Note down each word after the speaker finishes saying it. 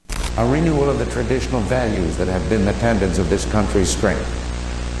a renewal of the traditional values that have been the tendons of this country's strength.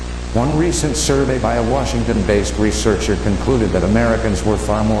 One recent survey by a Washington-based researcher concluded that Americans were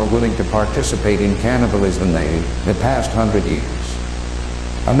far more willing to participate in cannibalism than the past 100 years.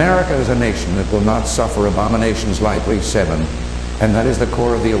 America is a nation that will not suffer abominations lightly, 7, and that is the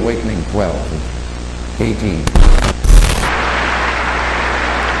core of the awakening, 12, 18.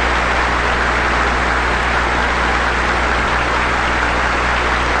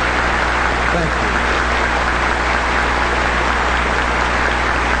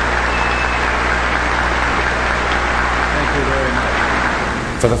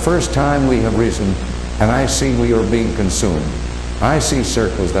 For the first time we have risen, and I see we are being consumed. I see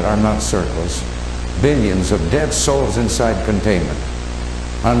circles that are not circles, billions of dead souls inside containment.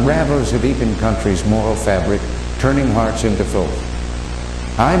 Unravelers have eaten country's moral fabric, turning hearts into filth.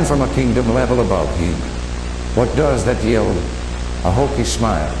 I'm from a kingdom level above him. What does that yield? A hokey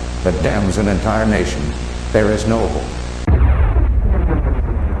smile that damns an entire nation. There is no hope.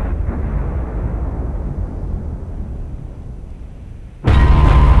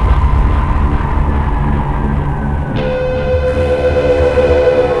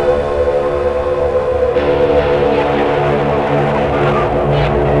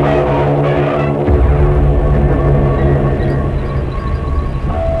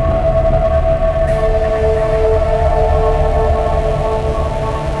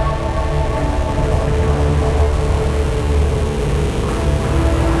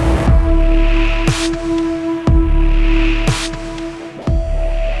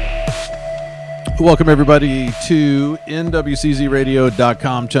 Welcome, everybody, to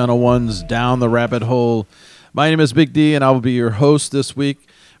NWCZRadio.com, Channel 1's Down the Rabbit Hole. My name is Big D, and I will be your host this week.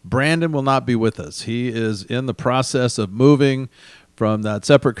 Brandon will not be with us. He is in the process of moving from that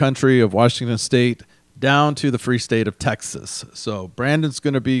separate country of Washington State down to the free state of Texas. So Brandon's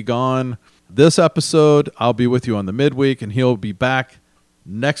going to be gone this episode. I'll be with you on the midweek, and he'll be back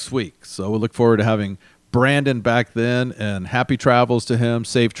next week. So we'll look forward to having Brandon back then, and happy travels to him,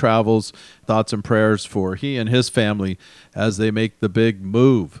 safe travels, thoughts and prayers for he and his family as they make the big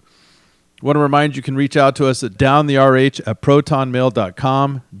move. I want to remind you can reach out to us at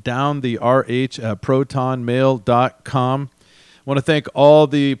downtherh@protonmail.com, downtherh@protonmail.com. I want to thank all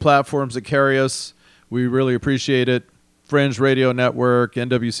the platforms that carry us. We really appreciate it. Fringe Radio Network,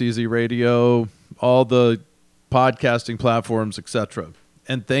 NWCZ Radio, all the podcasting platforms, etc.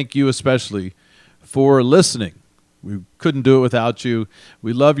 And thank you especially for listening. We couldn't do it without you.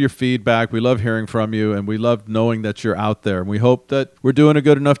 We love your feedback. We love hearing from you, and we love knowing that you're out there. And we hope that we're doing a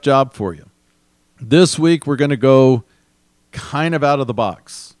good enough job for you. This week, we're going to go kind of out of the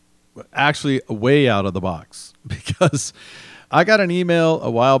box. Actually, way out of the box. Because I got an email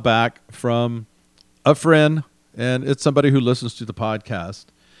a while back from a friend, and it's somebody who listens to the podcast.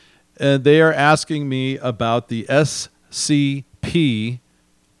 And they are asking me about the SCP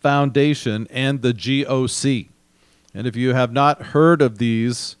Foundation and the GOC. And if you have not heard of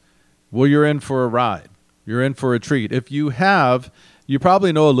these, well, you're in for a ride. You're in for a treat. If you have, you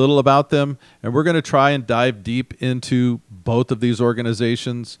probably know a little about them, and we're going to try and dive deep into both of these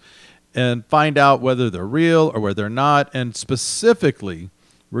organizations and find out whether they're real or whether they're not. And specifically,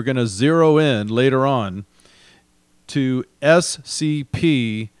 we're going to zero in later on to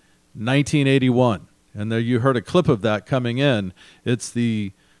SCP 1981. And there you heard a clip of that coming in. It's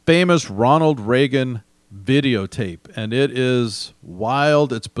the famous Ronald Reagan videotape, and it is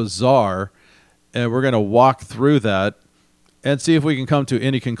wild, it's bizarre, and we're going to walk through that and see if we can come to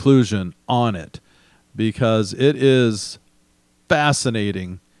any conclusion on it, because it is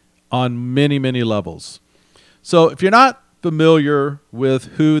fascinating on many, many levels. So if you're not familiar with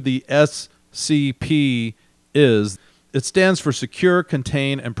who the SCP is, it stands for Secure,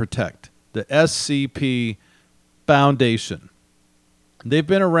 Contain, and Protect, the SCP Foundation. They've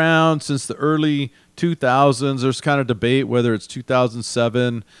been around since the early 2000s. There's kind of debate whether it's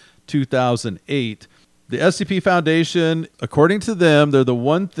 2007, 2008. The SCP Foundation, according to them, they're the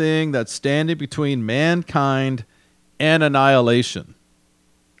one thing that's standing between mankind and annihilation.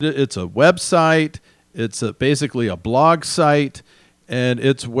 It's a website. It's basically a blog site, and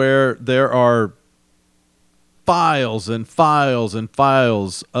it's where there are files and files and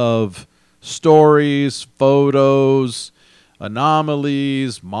files of stories, photos,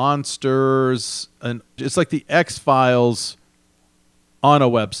 anomalies, monsters, and it's like the X-Files on a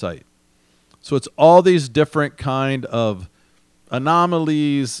website. So it's all these different kind of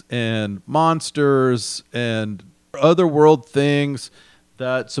anomalies and monsters and otherworld things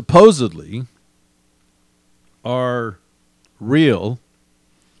that supposedly are real.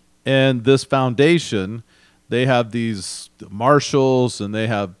 And this foundation they have these marshals, and they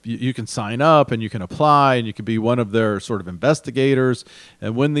have you can sign up and you can apply and you can be one of their sort of investigators.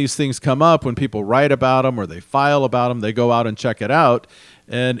 And when these things come up, when people write about them or they file about them, they go out and check it out.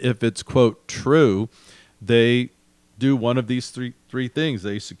 And if it's, quote, true, they do one of these three things.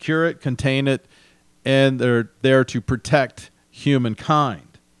 They secure it, contain it, and they're there to protect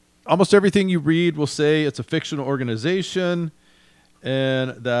humankind. Almost everything you read will say it's a fictional organization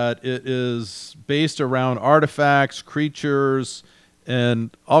and that it is based around artifacts, creatures,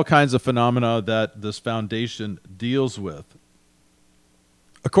 and all kinds of phenomena that this foundation deals with.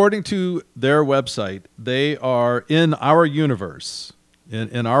 According to their website, they are in our universe,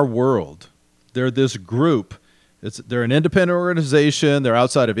 in our world. They're this group. They're an independent organization. They're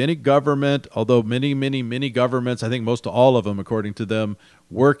outside of any government, although many, many, many governments, I think most all of them, according to them,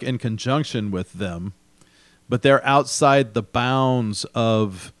 work in conjunction with them. But they're outside the bounds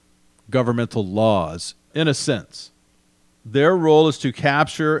of governmental laws, in a sense. Their role is to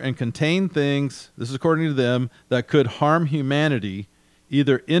capture and contain things, this is according to them, that could harm humanity,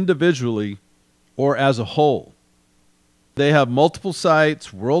 either individually or as a whole. They have multiple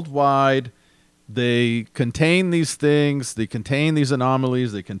sites worldwide. They contain these things, they contain these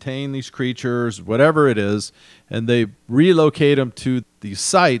anomalies, they contain these creatures, whatever it is, and they relocate them to these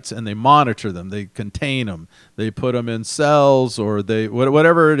sites and they monitor them, they contain them, they put them in cells or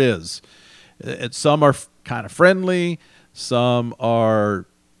whatever it is. Some are kind of friendly, some are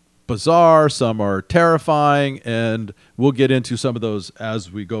bizarre, some are terrifying, and we'll get into some of those as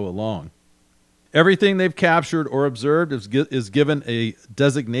we go along. Everything they've captured or observed is given a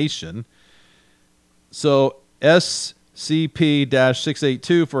designation. So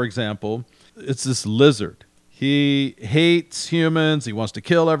SCP-682, for example, it's this lizard. He hates humans. He wants to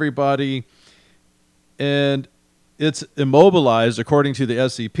kill everybody. And it's immobilized, according to the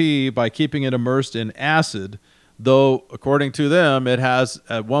SCP, by keeping it immersed in acid, though, according to them, it has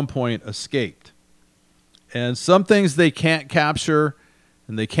at one point escaped. And some things they can't capture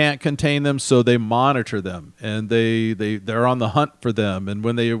and they can't contain them, so they monitor them, and they're on the hunt for them. And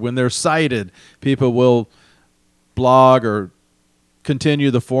when they're sighted, people will blog or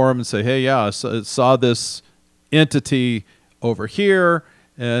continue the forum and say, hey, yeah, I saw this entity over here.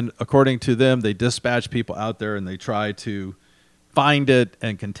 And according to them, they dispatch people out there and they try to find it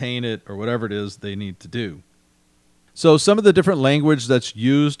and contain it or whatever it is they need to do. So some of the different language that's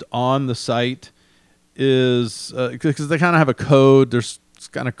used on the site is, because they kind of have a code, there's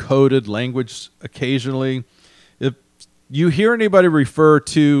kind of coded language occasionally. If you hear anybody refer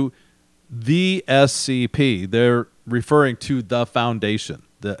to the SCP, they're referring to the foundation,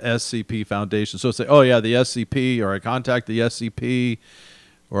 the SCP Foundation. So say, oh yeah, the SCP, or I contact the SCP,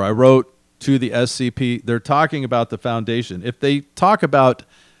 or I wrote to the SCP. They're talking about the foundation. If they talk about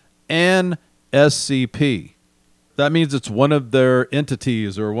an SCP, that means it's one of their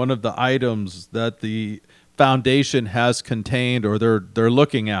entities or one of the items that the foundation has contained or they're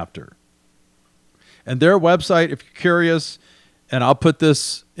looking after. And their website, if you're curious, and I'll put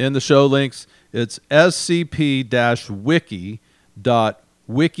this in the show links, it's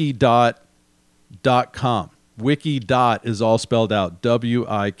scp-wiki.wiki.com. Wiki dot is all spelled out,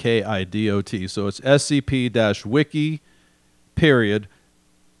 WIKIDOT. So it's scp-wiki, period,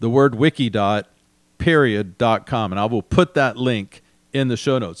 the word wiki dot, period.com. And I will put that link in the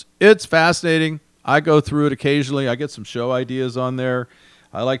show notes. It's fascinating. I go through it occasionally. I get some show ideas on there.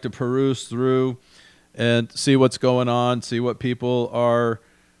 I like to peruse through and see what's going on, see what people are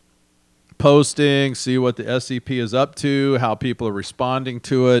posting, see what the SCP is up to, how people are responding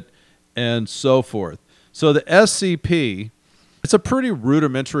to it, and so forth. So the SCP, it's a pretty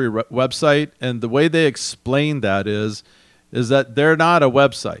rudimentary website, and the way they explain that is that they're not a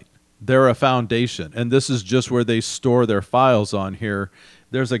website. They're a foundation, and this is just where they store their files on here.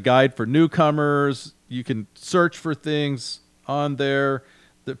 There's a guide for newcomers. You can search for things on there.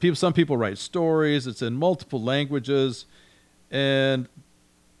 Some people write stories. It's in multiple languages. And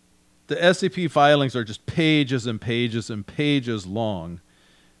the SCP filings are just pages and pages and pages long.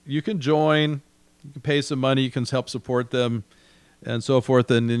 You can join. You can pay some money. You can help support them and so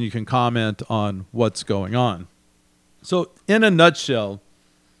forth. And then you can comment on what's going on. So in a nutshell,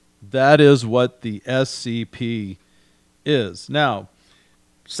 that is what the SCP is. Now,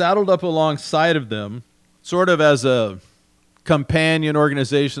 saddled up alongside of them, sort of as a companion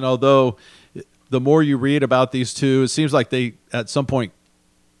organization, although the more you read about these two, it seems like they at some point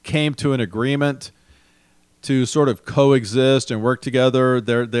came to an agreement to sort of coexist and work together.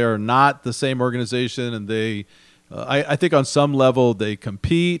 They're not the same organization, and I think on some level they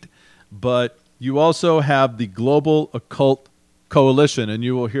compete, but you also have the Global Occult Coalition, and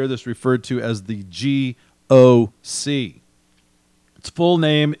you will hear this referred to as the GOC. Its full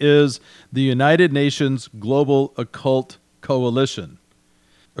name is the United Nations Global Occult Coalition.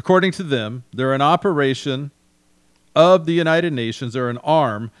 According to them, they're an operation of the United Nations. They're an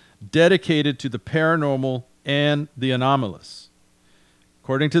arm dedicated to the paranormal and the anomalous.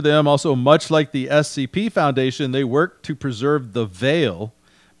 According to them, also much like the SCP Foundation, they work to preserve the veil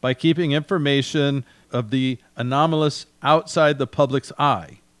by keeping information of the anomalous outside the public's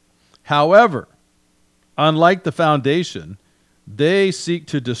eye. However, unlike the Foundation, they seek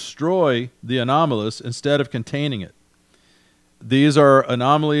to destroy the anomalous instead of containing it. These are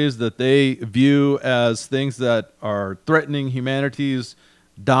anomalies that they view as things that are threatening humanity's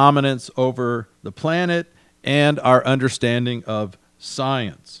dominance over the planet and our understanding of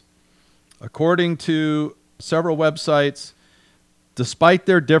science. According to several websites, despite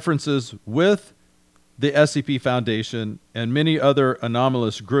their differences with the SCP Foundation and many other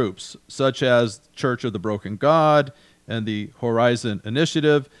anomalous groups, such as Church of the Broken God and the Horizon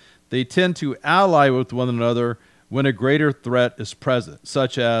Initiative, they tend to ally with one another when a greater threat is present,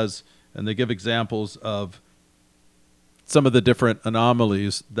 such as, and they give examples of some of the different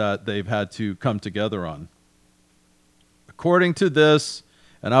anomalies that they've had to come together on. According to this,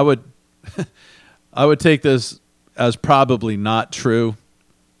 and I would I would take this as probably not true.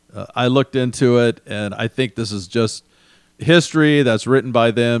 I looked into it, and I think this is just history that's written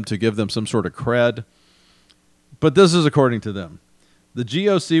by them to give them some sort of cred. But this is according to them. The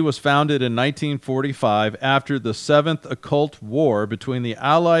GOC was founded in 1945 after the Seventh Occult War between the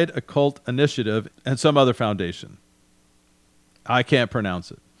Allied Occult Initiative and some other foundation. I can't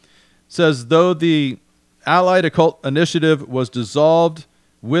pronounce it. It says, though the Allied Occult Initiative was dissolved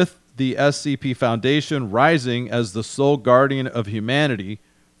with the SCP Foundation rising as the sole guardian of humanity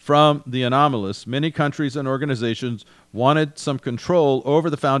from the anomalous, many countries and organizations wanted some control over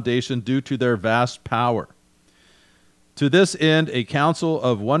the Foundation due to their vast power. To this end, a council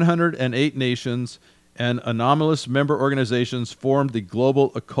of 108 nations and anomalous member organizations formed the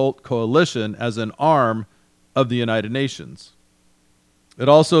Global Occult Coalition as an arm of the United Nations. It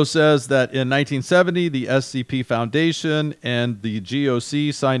also says that in 1970, the SCP Foundation and the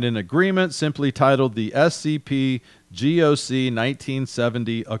GOC signed an agreement simply titled the SCP-GOC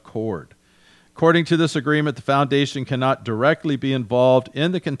 1970 Accord. According to this agreement, the Foundation cannot directly be involved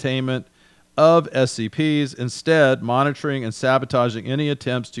in the containment of SCPs, instead monitoring and sabotaging any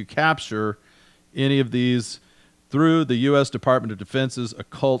attempts to capture any of these through the U.S. Department of Defense's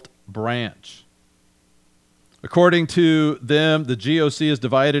occult branch. According to them, the GOC is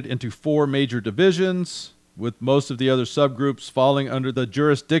divided into 4 major divisions, with most of the other subgroups falling under the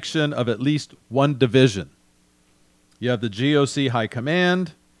jurisdiction of at least one division. You have the GOC High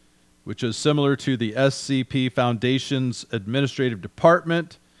Command, which is similar to the SCP Foundation's administrative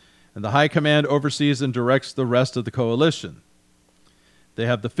department, and the High Command oversees and directs the rest of the coalition. They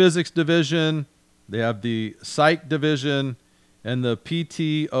have the Physics Division, they have the Psych Division, and the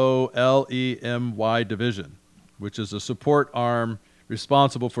PTOLEMY Division, which is a support arm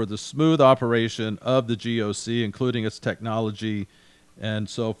responsible for the smooth operation of the GOC, including its technology and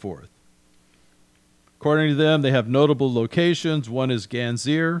so forth. According to them, they have notable locations. One is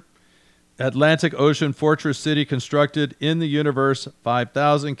Ganzir, Atlantic Ocean fortress city constructed in the universe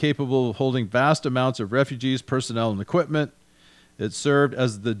 5000, capable of holding vast amounts of refugees, personnel, and equipment. It served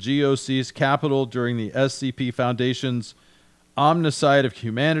as the GOC's capital during the SCP Foundation's omnicide of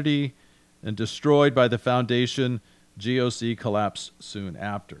humanity, and destroyed by the Foundation. GOC collapsed soon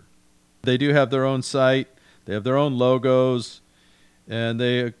after. They do have their own site, they have their own logos, and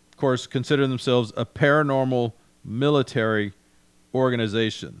they, of course, consider themselves a paranormal military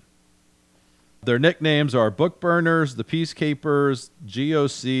organization. Their nicknames are Bookburners, the Peacekeepers,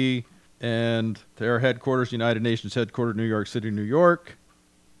 GOC, and their headquarters, United Nations headquarters, New York City, New York.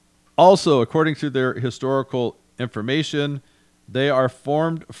 Also, according to their historical information, they are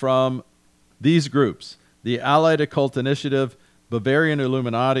formed from these groups: the Allied Occult Initiative, Bavarian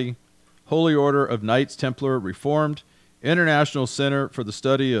Illuminati, Holy Order of Knights Templar Reformed, International Center for the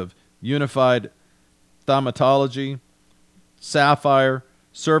Study of Unified Thaumatology, Sapphire,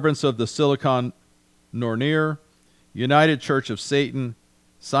 Servants of the Silicon Nornir, United Church of Satan,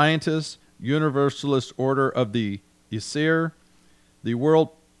 Scientists, Universalist Order of the Isir, the World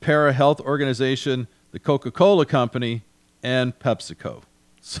Para Health Organization, the Coca-Cola Company, and PepsiCo.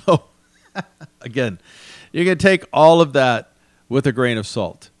 So, again, you can take all of that with a grain of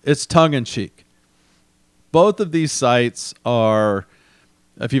salt. It's tongue-in-cheek. Both of these sites are,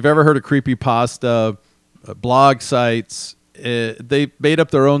 if you've ever heard of creepypasta, blog sites, they made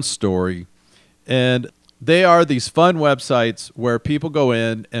up their own story. And they are these fun websites where people go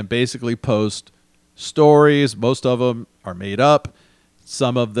in and basically post stories. Most of them are made up.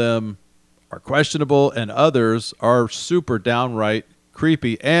 Some of them are questionable, and others are super downright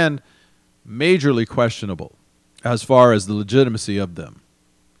creepy and majorly questionable as far as the legitimacy of them.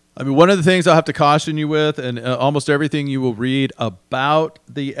 I mean, one of the things I'll have to caution you with, and almost everything you will read about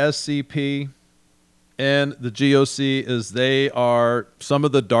the SCP and the GOC, is they are some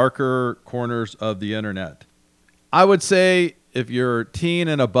of the darker corners of the internet. I would say if you're teen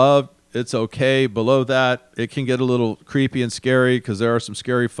and above, it's okay. Below that, it can get a little creepy and scary because there are some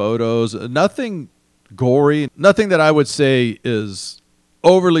scary photos. Nothing gory, nothing that I would say is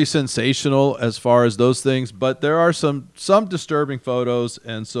overly sensational as far as those things, but there are some disturbing photos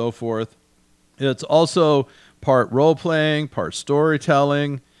and so forth. It's also part role-playing, part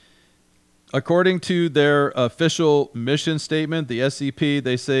storytelling. According to their official mission statement, the SCP,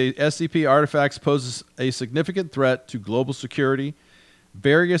 they say SCP artifacts poses a significant threat to global security.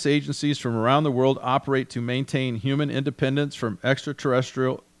 Various agencies from around the world operate to maintain human independence from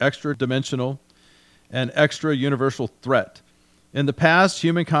extraterrestrial, extra-dimensional, and extra-universal threat. In the past,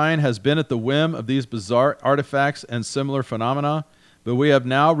 humankind has been at the whim of these bizarre artifacts and similar phenomena, but we have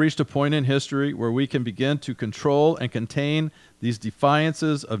now reached a point in history where we can begin to control and contain these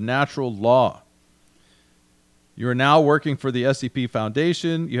defiances of natural law. You are now working for the SCP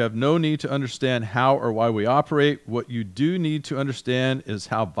Foundation. You have no need to understand how or why we operate. What you do need to understand is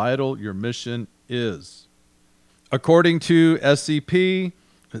how vital your mission is. According to SCP,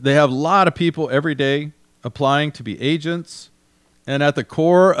 they have a lot of people every day applying to be agents. And at the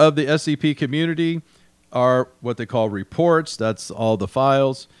core of the SCP community are what they call reports, that's all the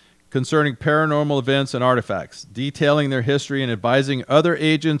files, concerning paranormal events and artifacts, detailing their history and advising other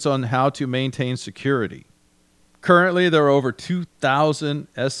agents on how to maintain security. Currently, there are over 2,000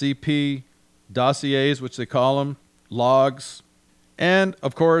 SCP dossiers, which they call them, logs. And,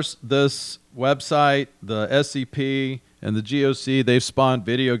 of course, this website, the SCP and the GOC, they've spawned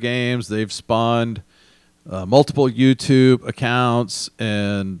video games, they've spawned multiple YouTube accounts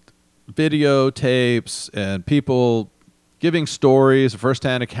and videotapes and people giving stories,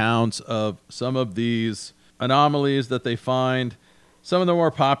 first-hand accounts of some of these anomalies that they find. Some of the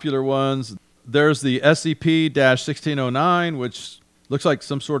more popular ones, there's the SCP-1609, which looks like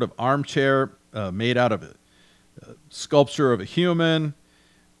some sort of armchair made out of a sculpture of a human.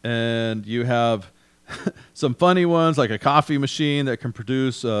 And you have some funny ones like a coffee machine that can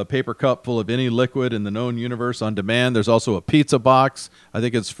produce a paper cup full of any liquid in the known universe on demand. There's also a pizza box. I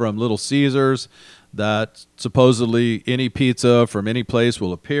think it's from Little Caesars that supposedly any pizza from any place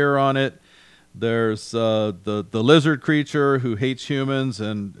will appear on it. There's the lizard creature who hates humans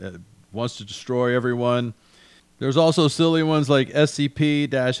and wants to destroy everyone. There's also silly ones like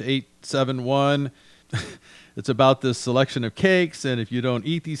SCP-871. It's about this selection of cakes, and if you don't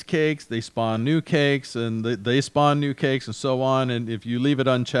eat these cakes, they spawn new cakes, and they spawn new cakes, and so on. And if you leave it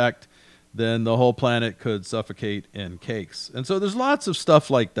unchecked, then the whole planet could suffocate in cakes. And so there's lots of stuff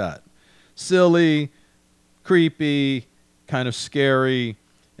like that. Silly, creepy, kind of scary,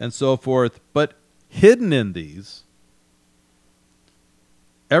 and so forth. But hidden in these,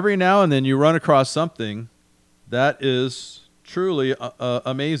 every now and then you run across something that is truly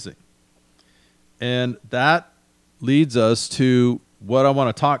amazing. And that leads us to what I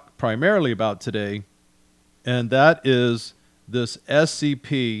want to talk primarily about today, and that is this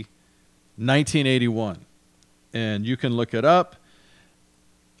SCP-1981. And you can look it up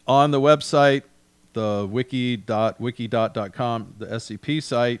on the website, the wiki.com, the SCP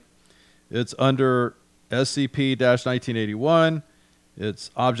site. It's under SCP-1981. Its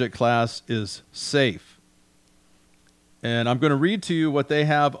object class is safe. And I'm going to read to you what they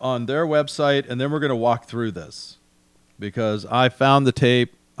have on their website, and then we're going to walk through this. Because I found the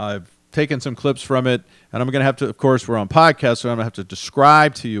tape, I've taken some clips from it, and I'm going to have to, of course, we're on podcast, so I'm going to have to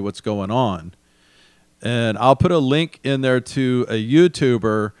describe to you what's going on. And I'll put a link in there to a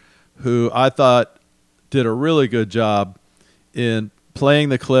YouTuber who I thought did a really good job in playing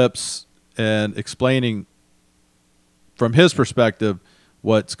the clips and explaining from his perspective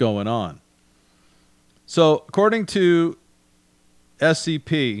what's going on. So, according to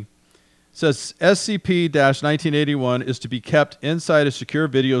SCP, it says SCP-1981 is to be kept inside a secure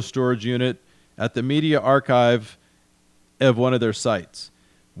video storage unit at the media archive of one of their sites.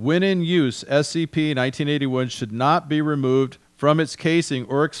 When in use, SCP-1981 should not be removed from its casing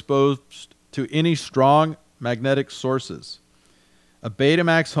or exposed to any strong magnetic sources. A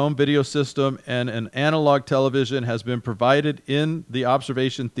Betamax home video system and an analog television has been provided in the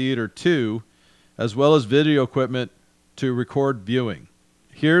Observation Theater 2, as well as video equipment to record viewing.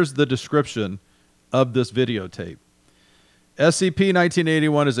 Here's the description of this videotape.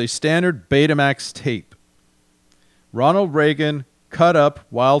 SCP-1981 is a standard Betamax tape. Ronald Reagan, cut up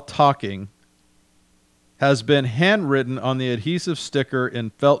while talking, has been handwritten on the adhesive sticker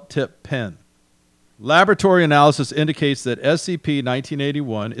in felt-tip pen. Laboratory analysis indicates that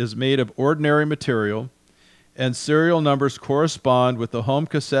SCP-1981 is made of ordinary material, and serial numbers correspond with the home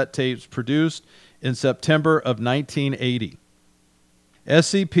cassette tapes produced in September of 1980.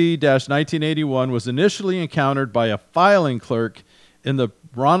 SCP-1981 was initially encountered by a filing clerk in the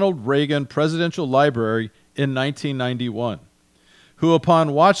Ronald Reagan Presidential Library in 1991, who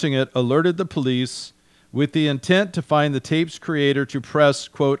upon watching it alerted the police with the intent to find the tape's creator to press,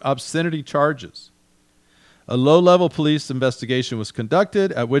 quote, obscenity charges. A low-level police investigation was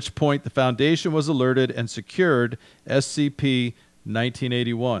conducted, at which point the Foundation was alerted and secured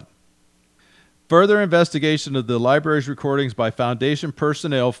SCP-1981. Further investigation of the library's recordings by Foundation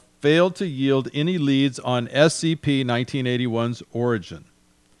personnel failed to yield any leads on SCP-1981's origin.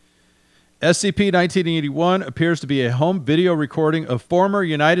 SCP-1981 appears to be a home video recording of former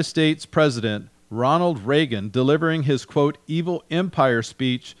United States President Ronald Reagan delivering his, quote, evil empire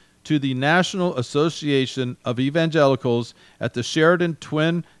speech to the National Association of Evangelicals at the Sheraton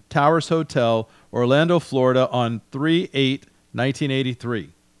Twin Towers Hotel, Orlando, Florida on 3/8/1983.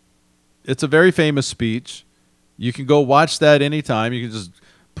 It's a very famous speech. You can go watch that anytime. You can just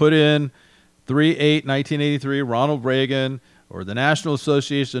put in 3/8/1983, Ronald Reagan, or the National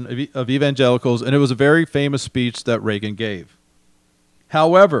Association of Evangelicals, and it was a very famous speech that Reagan gave.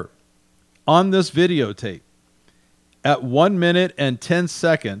 However, on this videotape, at 1 minute and 10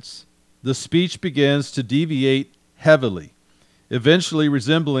 seconds, the speech begins to deviate heavily, eventually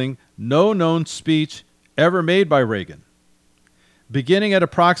resembling no known speech ever made by Reagan. Beginning at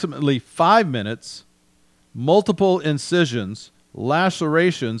approximately 5 minutes, multiple incisions,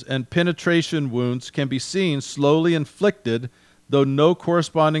 lacerations, and penetration wounds can be seen slowly inflicted, though no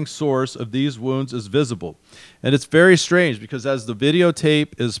corresponding source of these wounds is visible. And it's very strange because as the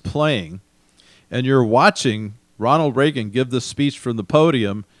videotape is playing and you're watching Ronald Reagan give this speech from the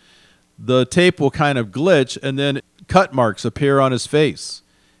podium, the tape will kind of glitch and then cut marks appear on his face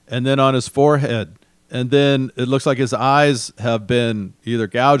and then on his forehead. And then it looks like his eyes have been either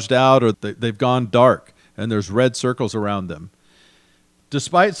gouged out or they've gone dark, and there's red circles around them.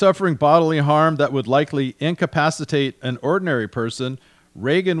 Despite suffering bodily harm that would likely incapacitate an ordinary person,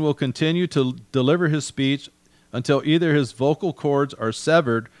 Reagan will continue to deliver his speech until either his vocal cords are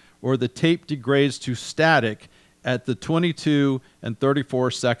severed or the tape degrades to static at the 22 and 34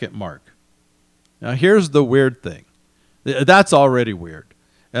 second mark. Now here's the weird thing. That's already weird.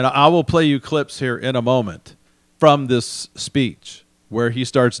 And I will play you clips here in a moment from this speech where he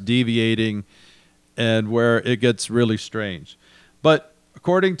starts deviating and where it gets really strange. But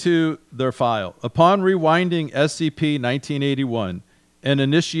according to their file, upon rewinding SCP-1981 and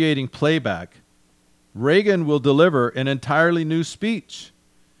initiating playback, Reagan will deliver an entirely new speech,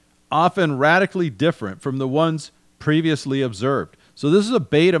 often radically different from the ones previously observed. So this is a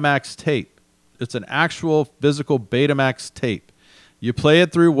Betamax tape. It's an actual physical Betamax tape. You play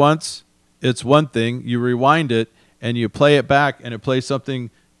it through once, it's one thing. You rewind it, and you play it back, and it plays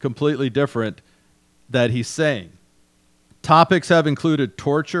something completely different that he's saying. Topics have included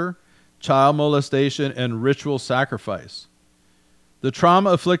torture, child molestation, and ritual sacrifice. The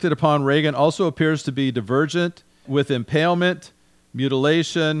trauma inflicted upon Reagan also appears to be divergent, with impalement,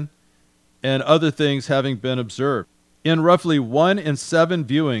 mutilation, and other things having been observed. In roughly 1 in 7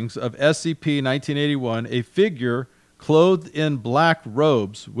 viewings of SCP-1981, a figure clothed in black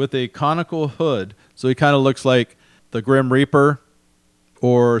robes with a conical hood, so he kind of looks like the Grim Reaper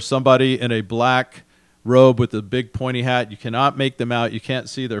or somebody in a black robe with a big pointy hat. You cannot make them out. You can't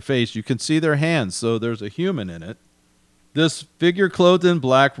see their face. You can see their hands, so there's a human in it. This figure clothed in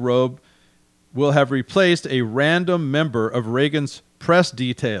black robe will have replaced a random member of Reagan's press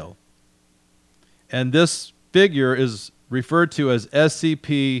detail. And this figure is referred to as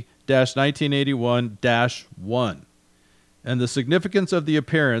SCP-1981-1. And the significance of the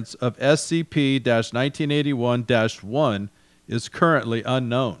appearance of SCP-1981-1 is currently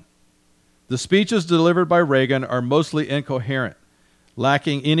unknown. The speeches delivered by Reagan are mostly incoherent,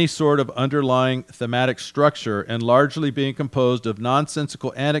 lacking any sort of underlying thematic structure and largely being composed of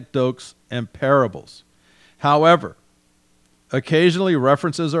nonsensical anecdotes and parables. However, occasionally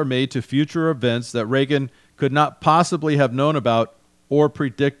references are made to future events that Reagan could not possibly have known about or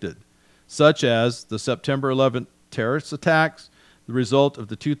predicted, such as the September 11th terrorist attacks, the result of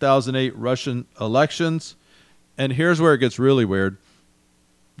the 2008 Russian elections, and here's where it gets really weird.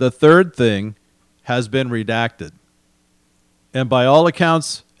 The third thing has been redacted. And by all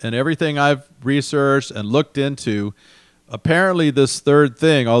accounts and everything I've researched and looked into, Apparently, this third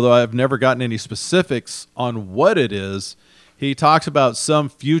thing, although I've never gotten any specifics on what it is, he talks about some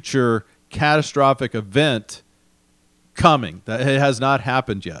future catastrophic event coming that it has not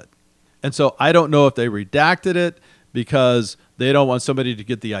happened yet. And so I don't know if they redacted it because they don't want somebody to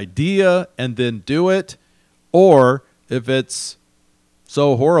get the idea and then do it, or if it's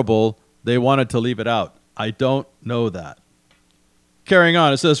so horrible, they wanted to leave it out. I don't know that. Carrying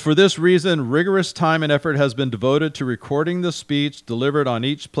on, it says, for this reason, rigorous time and effort has been devoted to recording the speech delivered on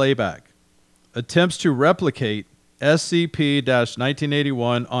each playback. Attempts to replicate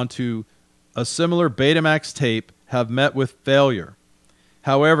SCP-1981 onto a similar Betamax tape have met with failure.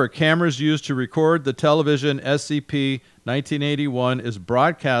 However, cameras used to record the television SCP-1981 is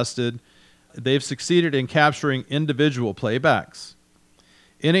broadcasted. They've succeeded in capturing individual playbacks.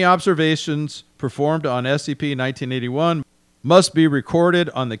 Any observations performed on SCP-1981 must be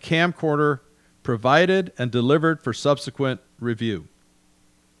recorded on the camcorder provided and delivered for subsequent review.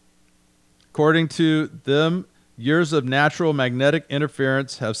 According to them, years of natural magnetic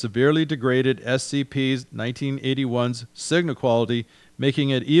interference have severely degraded SCP-1981's signal quality, making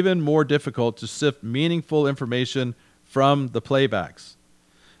it even more difficult to sift meaningful information from the playbacks.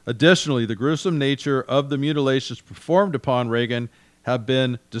 Additionally, the gruesome nature of the mutilations performed upon Reagan have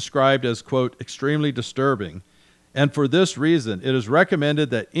been described as, quote, extremely disturbing. And for this reason, it is recommended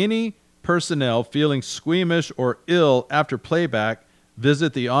that any personnel feeling squeamish or ill after playback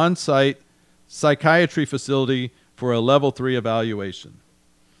visit the on-site psychiatry facility for a level 3 evaluation.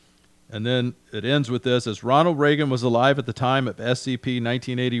 And then it ends with this: as Ronald Reagan was alive at the time of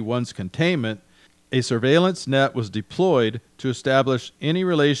SCP-1981's containment, a surveillance net was deployed to establish any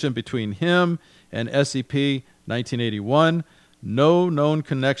relation between him and SCP-1981. No known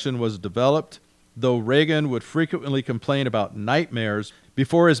connection was developed, though Reagan would frequently complain about nightmares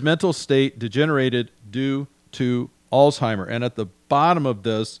before his mental state degenerated due to Alzheimer. And at the bottom of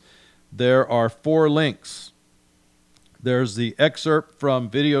this, there are 4 links. There's the excerpt from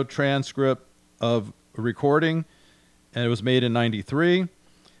video transcript of a recording, and it was made in 93.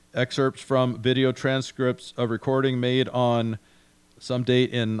 Excerpts from video transcripts of recording made on some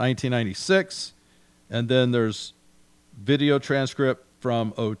date in 1996. And then there's video transcript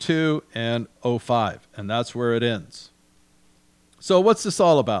from 02 and 05, and that's where it ends. So what's this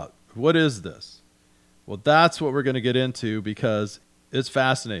all about? What is this? Well, that's what we're going to get into because it's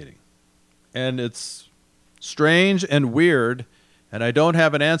fascinating. And it's strange and weird, and I don't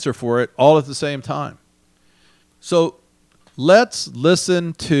have an answer for it all at the same time. So let's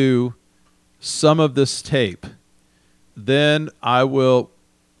listen to some of this tape. Then I will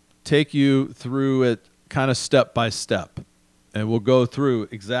take you through it kind of step by step, and we'll go through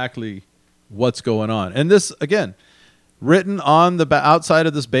exactly what's going on. And this, again, written on the outside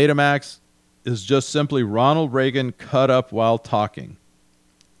of this Betamax is just simply Ronald Reagan cut up while talking.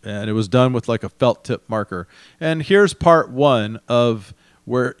 And it was done with like a felt tip marker. And here's part 1 of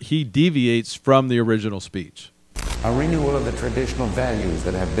where he deviates from the original speech. A renewal of the traditional values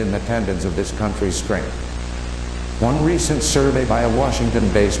that have been the tendons of this country's strength. One recent survey by a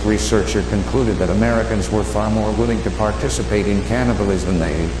Washington-based researcher concluded that Americans were far more willing to participate in cannibalism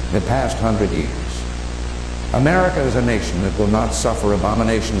than the past 100 years. America is a nation that will not suffer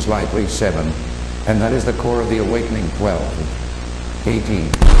abominations likely 7, and that is the core of the awakening 12. 18. Thank you.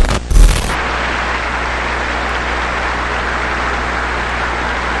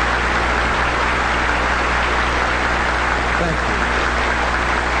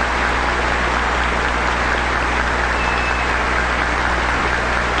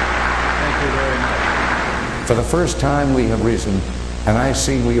 Thank you very much. For the first time we have risen, and I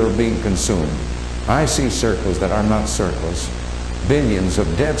see we are being consumed. I see circles that are not circles, billions of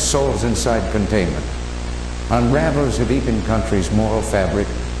dead souls inside containment. Unravelers have eaten country's moral fabric,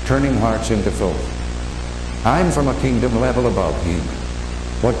 turning hearts into filth. I'm from a kingdom level above him.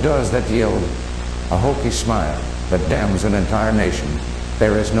 What does that yield? A hokey smile that damns an entire nation.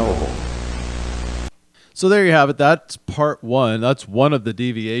 There is no hope. So there you have it. That's part 1. That's one of the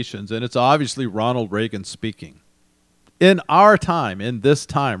deviations, and it's obviously Ronald Reagan speaking. In our time, in this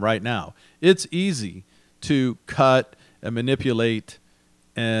time right now, it's easy to cut and manipulate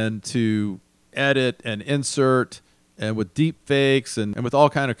and to edit and insert, and with deep fakes and with all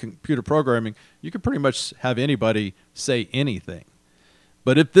kind of computer programming, you can pretty much have anybody say anything.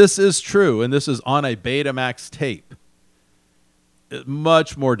 But if this is true, and this is on a Betamax tape, it's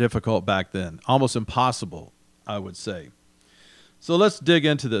much more difficult back then, almost impossible, I would say. So let's dig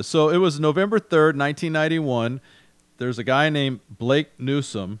into this. So it was November 3rd, 1991. There's a guy named Blake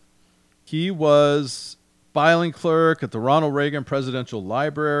Newsom. He was filing clerk at the Ronald Reagan Presidential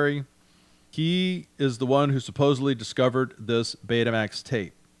Library. He is the one who supposedly discovered this Betamax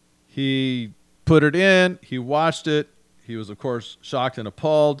tape. He put it in, he watched it, he was, of course, shocked and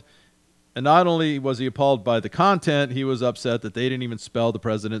appalled. And not only was he appalled by the content, he was upset that they didn't even spell the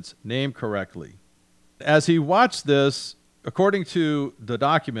president's name correctly. As he watched this, according to the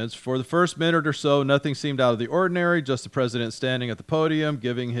documents, for the first minute or so, nothing seemed out of the ordinary, just the president standing at the podium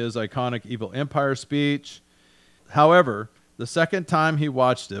giving his iconic Evil Empire speech. However, the second time he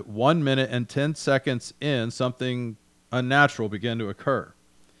watched it, 1 minute and 10 seconds in, something unnatural began to occur.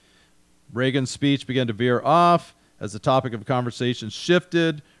 Reagan's speech began to veer off as the topic of conversation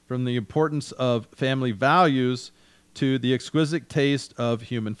shifted from the importance of family values to the exquisite taste of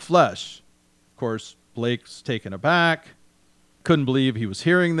human flesh. Of course, Blake's taken aback, couldn't believe he was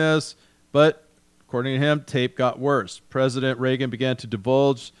hearing this, but according to him, tape got worse. President Reagan began to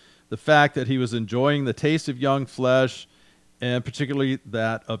divulge the fact that he was enjoying the taste of young flesh, and particularly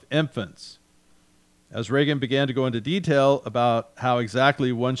that of infants. As Reagan began to go into detail about how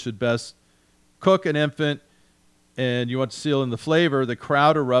exactly one should best cook an infant and you want to seal in the flavor, the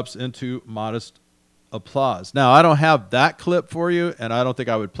crowd erupts into modest applause. Now, I don't have that clip for you, and I don't think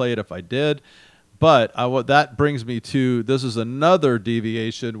I would play it if I did, but that brings me to, this is another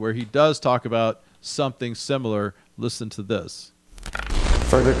deviation where he does talk about something similar. Listen to this.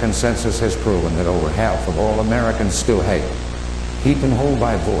 Further consensus has proven that over half of all Americans still hate, heap and hold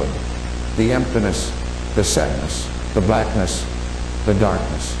by void, the emptiness, the sadness, the blackness, the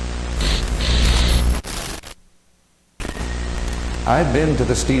darkness. I've been to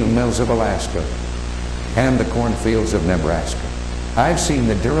the steel mills of Alaska and the cornfields of Nebraska. I've seen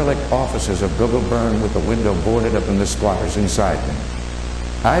the derelict offices of Google burn with the window boarded up and the squatters inside them.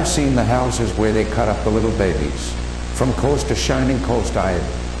 I've seen the houses where they cut up the little babies. From coast to shining coast,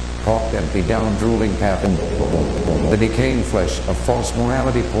 I've walked empty down drooling path and the decaying flesh of false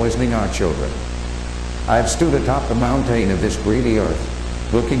morality poisoning our children. I've stood atop the mountain of this greedy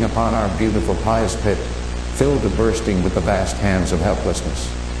earth, looking upon our beautiful pious pit, filled to bursting with the vast hands of helplessness.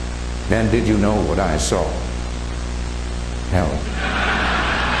 Then did you know what I saw? Hell.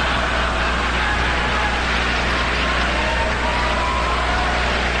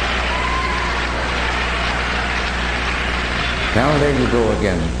 Now there you go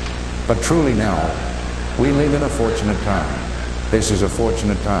again. But truly now, we live in a fortunate time. This is a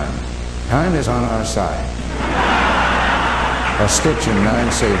fortunate time. Time is on our side. A stitch in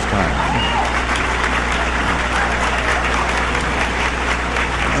 9 saves time.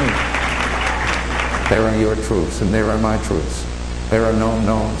 There are your truths, and there are my truths. There are known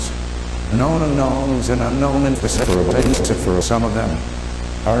knowns, known unknowns, and unknown and indecipherable. Some of them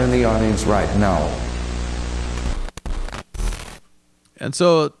are in the audience right now. And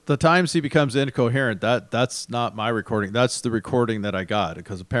so the times he becomes incoherent, that's not my recording. That's the recording that I got,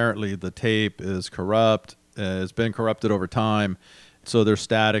 because apparently the tape is corrupt. It's been corrupted over time, so they're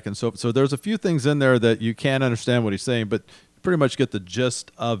static. And so there's a few things in there that you can't understand what he's saying, but you pretty much get the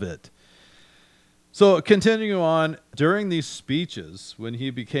gist of it. So continuing on, during these speeches, when he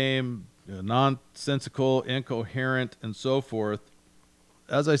became nonsensical, incoherent, and so forth,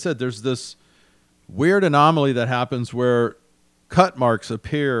 as I said, there's this weird anomaly that happens where cut marks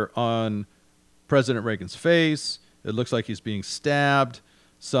appear on President Reagan's face. It looks like he's being stabbed.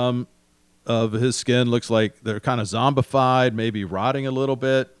 Some of his skin looks like they're kind of zombified, maybe rotting a little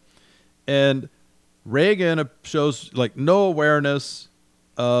bit. And Reagan shows like no awareness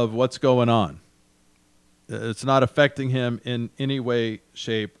of what's going on. It's not affecting him in any way,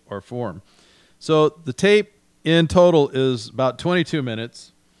 shape, or form. So the tape in total is about 22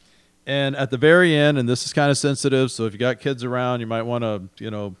 minutes. And at the very end, and this is kind of sensitive, so if you got kids around, you might want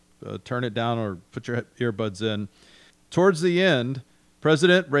to, turn it down or put your earbuds in. Towards the end,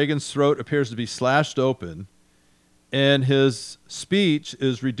 President Reagan's throat appears to be slashed open, and his speech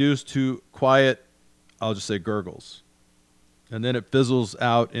is reduced to quiet, I'll just say gurgles. And then it fizzles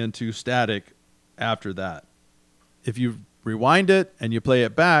out into static after that. If you rewind it and you play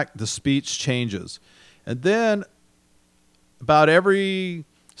it back, the speech changes. And then about every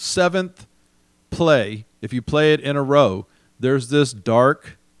 7th play, if you play it in a row, there's this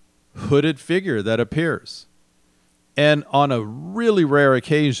dark hooded figure that appears. And on a really rare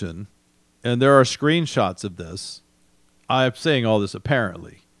occasion, and there are screenshots of this, I'm saying all this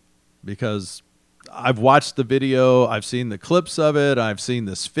apparently, because I've watched the video, I've seen the clips of it, I've seen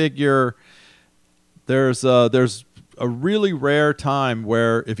this figure. There's a really rare time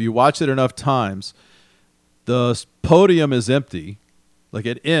where if you watch it enough times, the podium is empty, like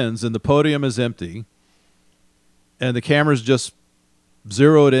it ends and the podium is empty, and the camera's just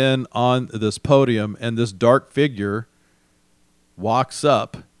zeroed in on this podium, and this dark figure walks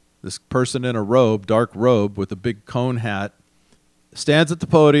up this person in a robe, dark robe with a big cone hat, stands at the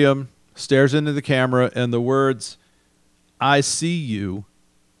podium, stares into the camera, and the words, "I see you,"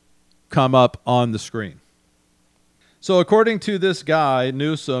 come up on the screen. So according to this guy,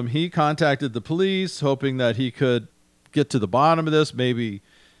 Newsom, he contacted the police hoping that he could get to the bottom of this, maybe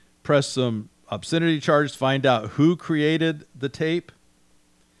press some obscenity charges, find out who created the tape.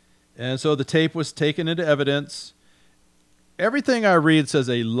 And so the tape was taken into evidence. Everything I read says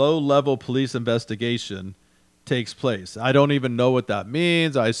a low-level police investigation takes place. I don't even know what that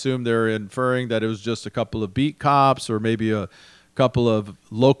means. I assume they're inferring that it was just a couple of beat cops or maybe a couple of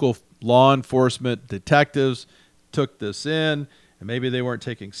local law enforcement detectives took this in, and maybe they weren't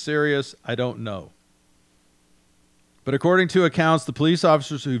taking serious. I don't know. But according to accounts, the police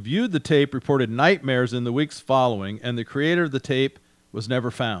officers who viewed the tape reported nightmares in the weeks following, and the creator of the tape was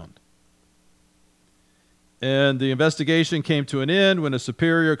never found. And the investigation came to an end when a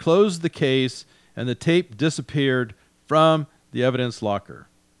superior closed the case and the tape disappeared from the evidence locker.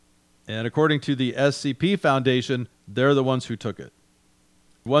 And according to the SCP Foundation, they're the ones who took it.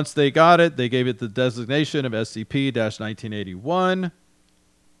 Once they got it, they gave it the designation of SCP-1981.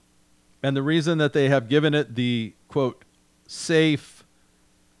 And the reason that they have given it the, quote, safe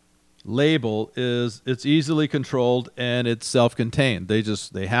label is it's easily controlled and it's self-contained.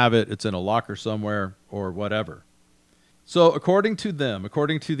 They have it, it's in a locker somewhere or whatever. So according to them,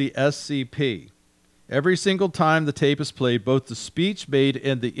 according to the SCP, every single time the tape is played, both the speech made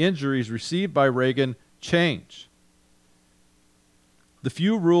and the injuries received by Reagan change. The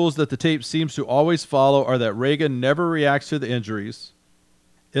few rules that the tape seems to always follow are that Reagan never reacts to the injuries.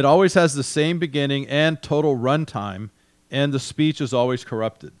 It always has the same beginning and total runtime, and the speech is always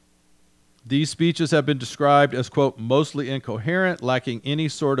corrupted. These speeches have been described as, quote, mostly incoherent, lacking any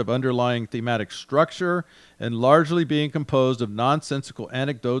sort of underlying thematic structure, and largely being composed of nonsensical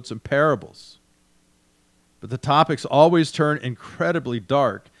anecdotes and parables. But the topics always turn incredibly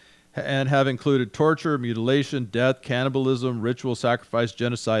dark and have included torture, mutilation, death, cannibalism, ritual sacrifice,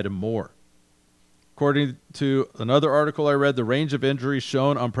 genocide, and more. According to another article I read, the range of injuries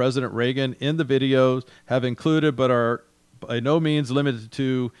shown on President Reagan in the videos have included but are by no means limited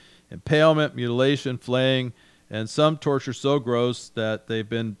to impalement, mutilation, flaying, and some torture so gross that they've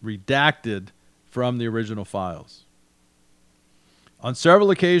been redacted from the original files. On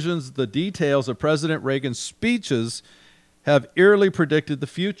several occasions, the details of President Reagan's speeches have eerily predicted the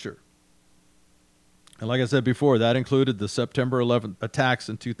future. And like I said before, that included the September 11th attacks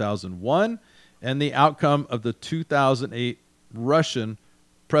in 2001 and the outcome of the 2008 Russian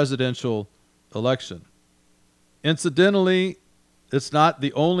presidential election. Incidentally, it's not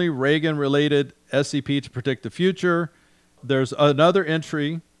the only Reagan-related SCP to predict the future. There's another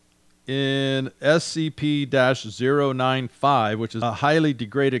entry in SCP-095, which is a highly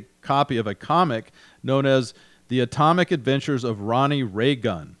degraded copy of a comic known as The Atomic Adventures of Ronnie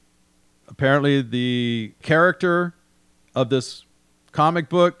Raygun. Apparently, the character of this comic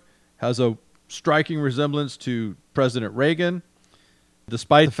book has a striking resemblance to President Reagan,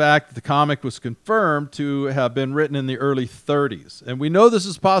 despite the fact that the comic was confirmed to have been written in the early 30s. And we know this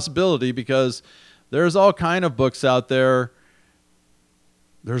is a possibility because there's all kind of books out there.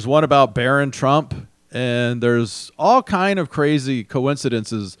 There's one about Barron Trump, and there's all kind of crazy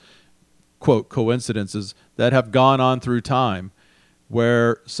coincidences, quote, coincidences, that have gone on through time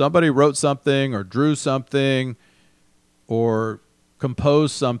where somebody wrote something or drew something or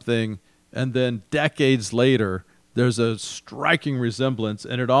composed something, and then decades later, there's a striking resemblance,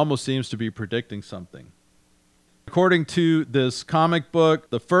 and it almost seems to be predicting something. According to this comic book,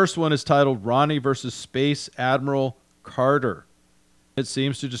 the first one is titled Ronnie versus Space Admiral Carter. It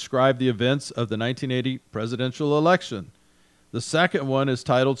seems to describe the events of the 1980 presidential election. The second one is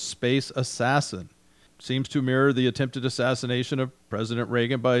titled Space Assassin. It seems to mirror the attempted assassination of President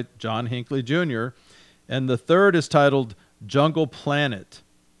Reagan by John Hinckley Jr. And the third is titled Jungle Planet.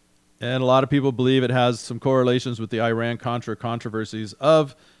 And a lot of people believe it has some correlations with the Iran-Contra controversies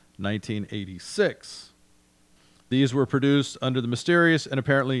of 1986. These were produced under the mysterious and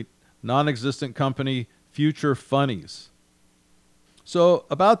apparently non-existent company Future Funnies. So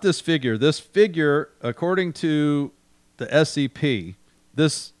about this figure, according to the SCP,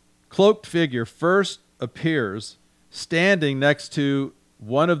 this cloaked figure first appears standing next to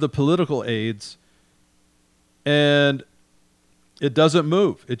one of the political aides, and it doesn't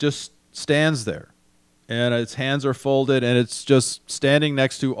move. It just stands there. And its hands are folded, and it's just standing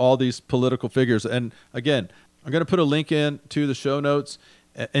next to all these political figures. And again, I'm going to put a link in to the show notes,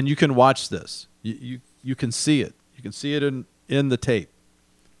 and you can watch this. You can see it. You can see it in the tape.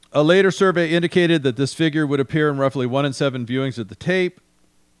 A later survey indicated that this figure would appear in roughly 1 in 7 viewings of the tape.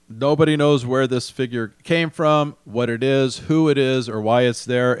 Nobody knows where this figure came from, what it is, who it is, or why it's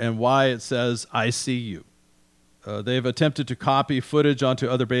there, and why it says, "I see you." They've attempted to copy footage onto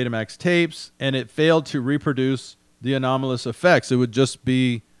other Betamax tapes, and it failed to reproduce the anomalous effects. It would just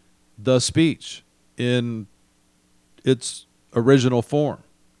be the speech in its original form.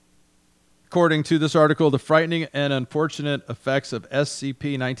 According to this article, the frightening and unfortunate effects of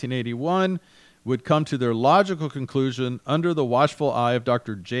SCP-1981 would come to their logical conclusion under the watchful eye of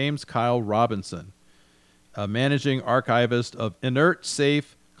Dr. James Kyle Robinson, a managing archivist of inert,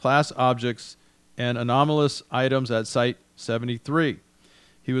 safe, class objects, and anomalous items at Site 73.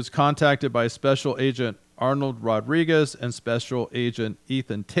 He was contacted by Special Agent Arnold Rodriguez and Special Agent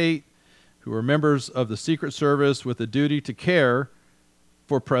Ethan Tate, who were members of the Secret Service with a duty to care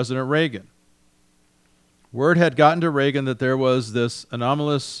for President Reagan. Word had gotten to Reagan that there was this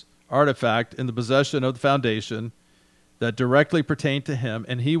anomalous artifact in the possession of the Foundation that directly pertained to him,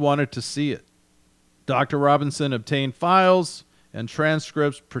 and he wanted to see it. Dr. Robinson obtained files and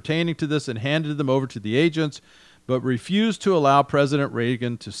transcripts pertaining to this and handed them over to the agents, but refused to allow President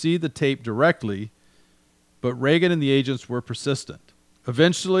Reagan to see the tape directly, but Reagan and the agents were persistent.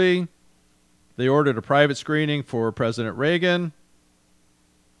 Eventually, they ordered a private screening for President Reagan.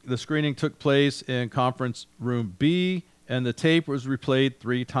 The screening took place in Conference Room B, and the tape was replayed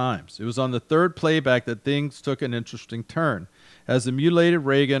 3 times. It was on the third playback that things took an interesting turn. As the mutilated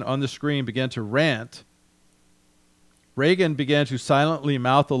Reagan on the screen began to rant, Reagan began to silently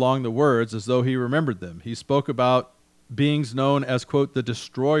mouth along the words as though he remembered them. He spoke about beings known as, quote, the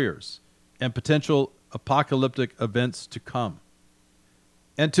Destroyers and potential apocalyptic events to come.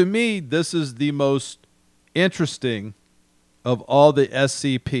 And to me, this is the most interesting of all the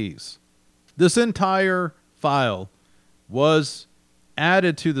SCPs. This entire file was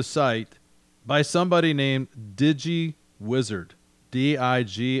added to the site by somebody named DigiWizard,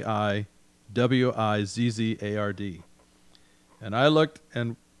 DIGIWIZZARD. And I looked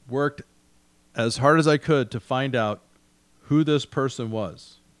and worked as hard as I could to find out who this person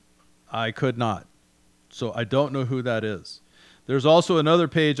was. I could not. So I don't know who that is. There's also another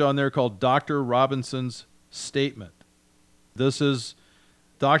page on there called Dr. Robinson's Statement. This is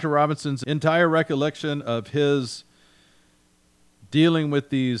Dr. Robinson's entire recollection of his dealing with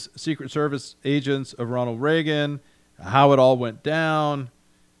these Secret Service agents of Ronald Reagan, how it all went down,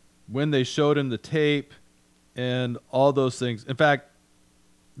 when they showed him the tape, and all those things. In fact,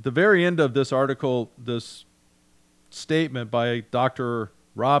 the very end of this article, this statement by Dr.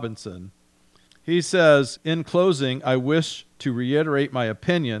 Robinson, he says, "In closing, I wish to reiterate my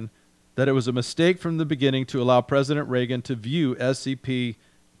opinion that it was a mistake from the beginning to allow President Reagan to view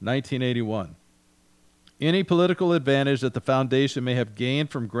SCP-1981. Any political advantage that the Foundation may have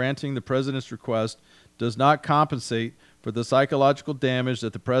gained from granting the President's request does not compensate for the psychological damage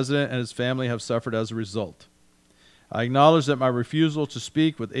that the President and his family have suffered as a result. I acknowledge that my refusal to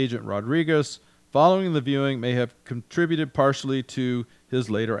speak with Agent Rodriguez following the viewing may have contributed partially to his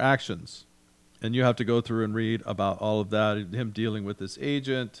later actions." And you have to go through and read about all of that, him dealing with this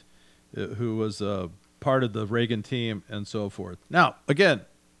agent who was part of the Reagan team and so forth. Now, again,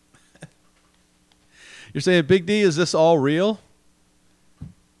 you're saying, Big D, is this all real?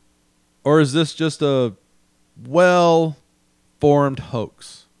 Or is this just a well-formed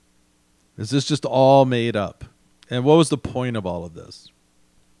hoax? Is this just all made up? And what was the point of all of this?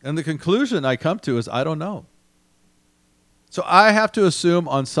 And the conclusion I come to is I don't know. So I have to assume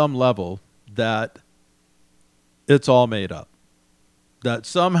on some level that it's all made up. That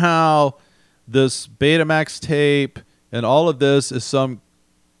somehow this Betamax tape and all of this is some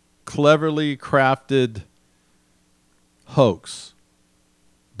cleverly crafted hoax.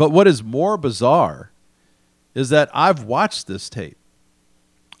 But what is more bizarre is that I've watched this tape.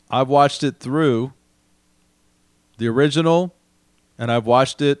 I've watched it through the original, and I've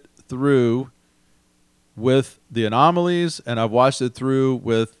watched it through with the anomalies, and I've watched it through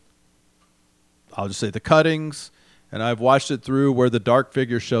with, I'll just say, the cuttings, and I've watched it through where the dark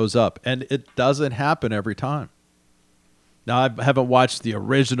figure shows up, and it doesn't happen every time. Now, I haven't watched the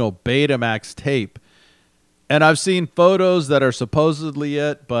original Betamax tape, and I've seen photos that are supposedly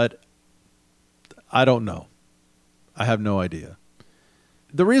it, but I don't know. I have no idea.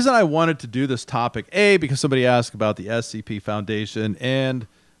 The reason I wanted to do this topic, A, because somebody asked about the SCP Foundation and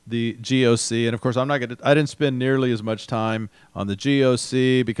the GOC, and of course I didn't spend nearly as much time on the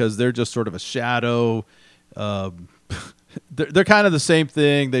GOC because they're just sort of a shadow. They're kind of the same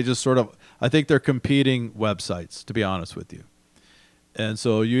thing. They just sort of, I think they're competing websites, to be honest with you. And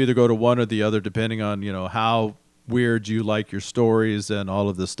so you either go to one or the other depending on, how weird you like your stories and all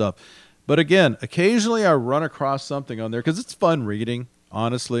of this stuff. But again, occasionally I run across something on there because it's fun reading.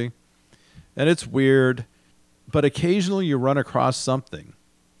 honestly. And it's weird, but occasionally you run across something.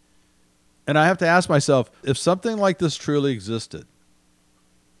 And I have to ask myself, if something like this truly existed,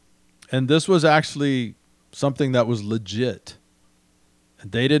 and this was actually something that was legit,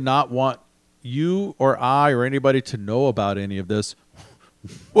 and they did not want you or I or anybody to know about any of this,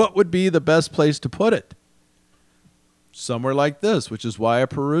 what would be the best place to put it? Somewhere like this, which is why I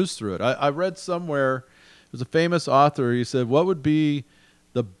perused through it. I read somewhere, there's a famous author, he said, what would be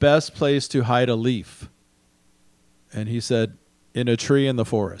the best place to hide a leaf? And he said, in a tree in the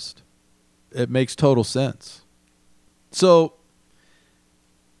forest. It makes total sense. So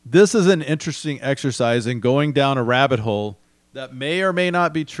this is an interesting exercise in going down a rabbit hole that may or may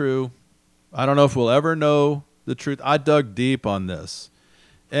not be true. I don't know if we'll ever know the truth. I dug deep on this.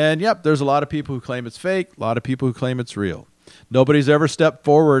 And yep, there's a lot of people who claim it's fake, a lot of people who claim it's real. Nobody's ever stepped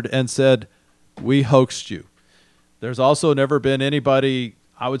forward and said, we hoaxed you. There's also never been anybody,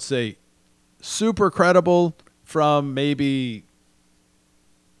 I would say, super credible from maybe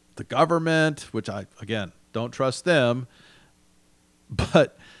the government, which I, again, don't trust them,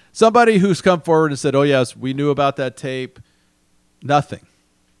 but somebody who's come forward and said, oh, yes, we knew about that tape. Nothing.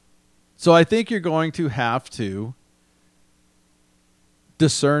 So I think you're going to have to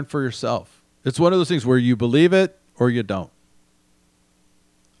discern for yourself. It's one of those things where you believe it or you don't.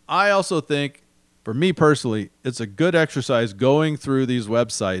 I also think, for me personally, it's a good exercise going through these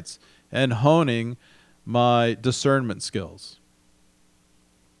websites and honing my discernment skills.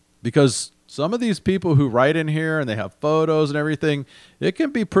 Because some of these people who write in here and they have photos and everything, it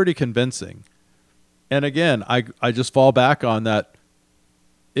can be pretty convincing. And again, I just fall back on that.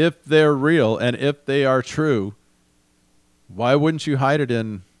 If they're real and if they are true, why wouldn't you hide it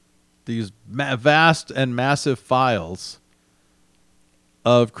in these vast and massive files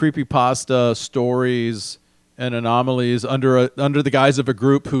of creepypasta stories and anomalies under the guise of a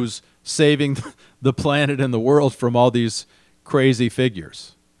group who's saving the planet and the world from all these crazy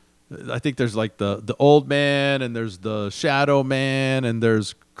figures? I think there's like the old man, and there's the shadow man, and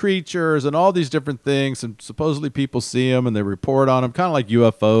there's creatures and all these different things, and supposedly people see them and they report on them, kind of like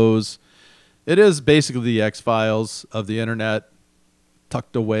UFOs. It is basically the X-Files of the internet,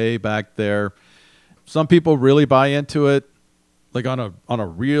 tucked away back there. Some people really buy into it, like on a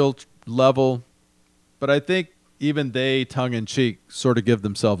real level, but I think even they, tongue-in-cheek, sort of give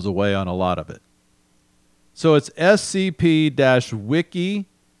themselves away on a lot of it. So it's scp-wiki.wiki.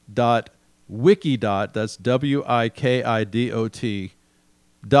 That's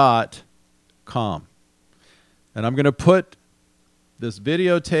wikidot.com. And I'm going to put this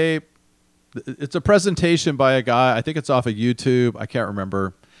videotape. It's a presentation by a guy. I think it's off of YouTube. I can't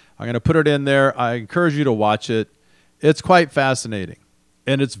remember. I'm going to put it in there. I encourage you to watch it. It's quite fascinating.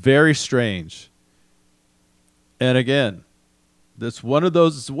 And it's very strange. And again, it's one of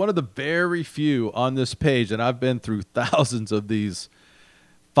the very few on this page, and I've been through thousands of these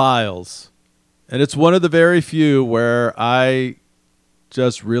files, and it's one of the very few where I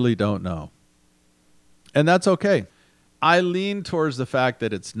just really don't know. And that's okay. I lean towards the fact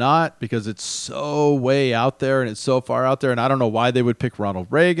that it's not, because it's so way out there and it's so far out there, and I don't know why they would pick Ronald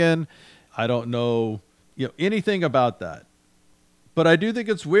Reagan. I don't know, anything about that. But I do think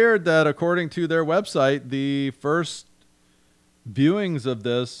it's weird that, according to their website, the first viewings of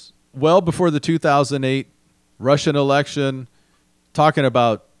this, well before the 2008 Russian election, talking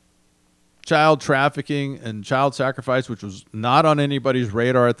about child trafficking and child sacrifice, which was not on anybody's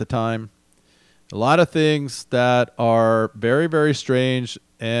radar at the time. A lot of things that are very, very strange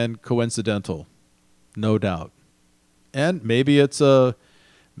and coincidental, no doubt. And maybe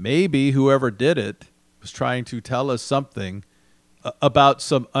maybe whoever did it was trying to tell us something about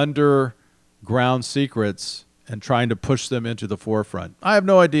some underground secrets and trying to push them into the forefront. I have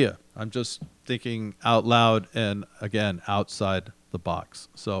no idea. I'm just thinking out loud and, again, outside the box.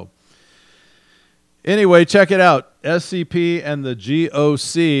 So anyway, check it out. SCP and the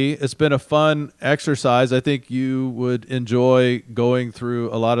GOC. It's been a fun exercise. I think you would enjoy going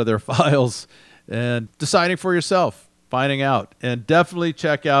through a lot of their files and deciding for yourself, finding out. And definitely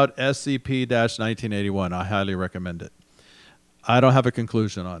check out SCP-1981. I highly recommend it. I don't have a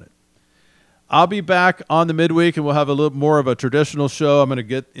conclusion on it. I'll be back on the midweek, and we'll have a little more of a traditional show. I'm going to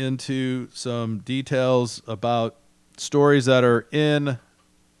get into some details about stories that are in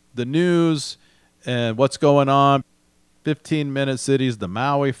the news and what's going on. 15-minute cities, the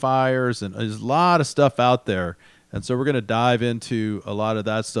Maui fires, and there's a lot of stuff out there. And so we're going to dive into a lot of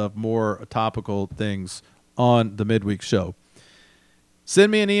that stuff, more topical things on the midweek show. Send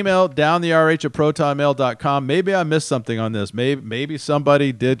me an email, downtherh@protonmail.com. Maybe I missed something on this. Maybe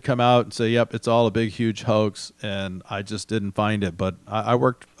somebody did come out and say, yep, it's all a big, huge hoax, and I just didn't find it. But I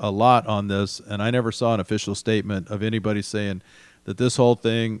worked a lot on this, and I never saw an official statement of anybody saying that this whole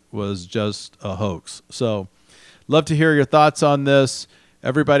thing was just a hoax. So love to hear your thoughts on this.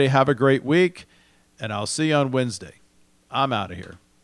 Everybody have a great week, and I'll see you on Wednesday. I'm out of here.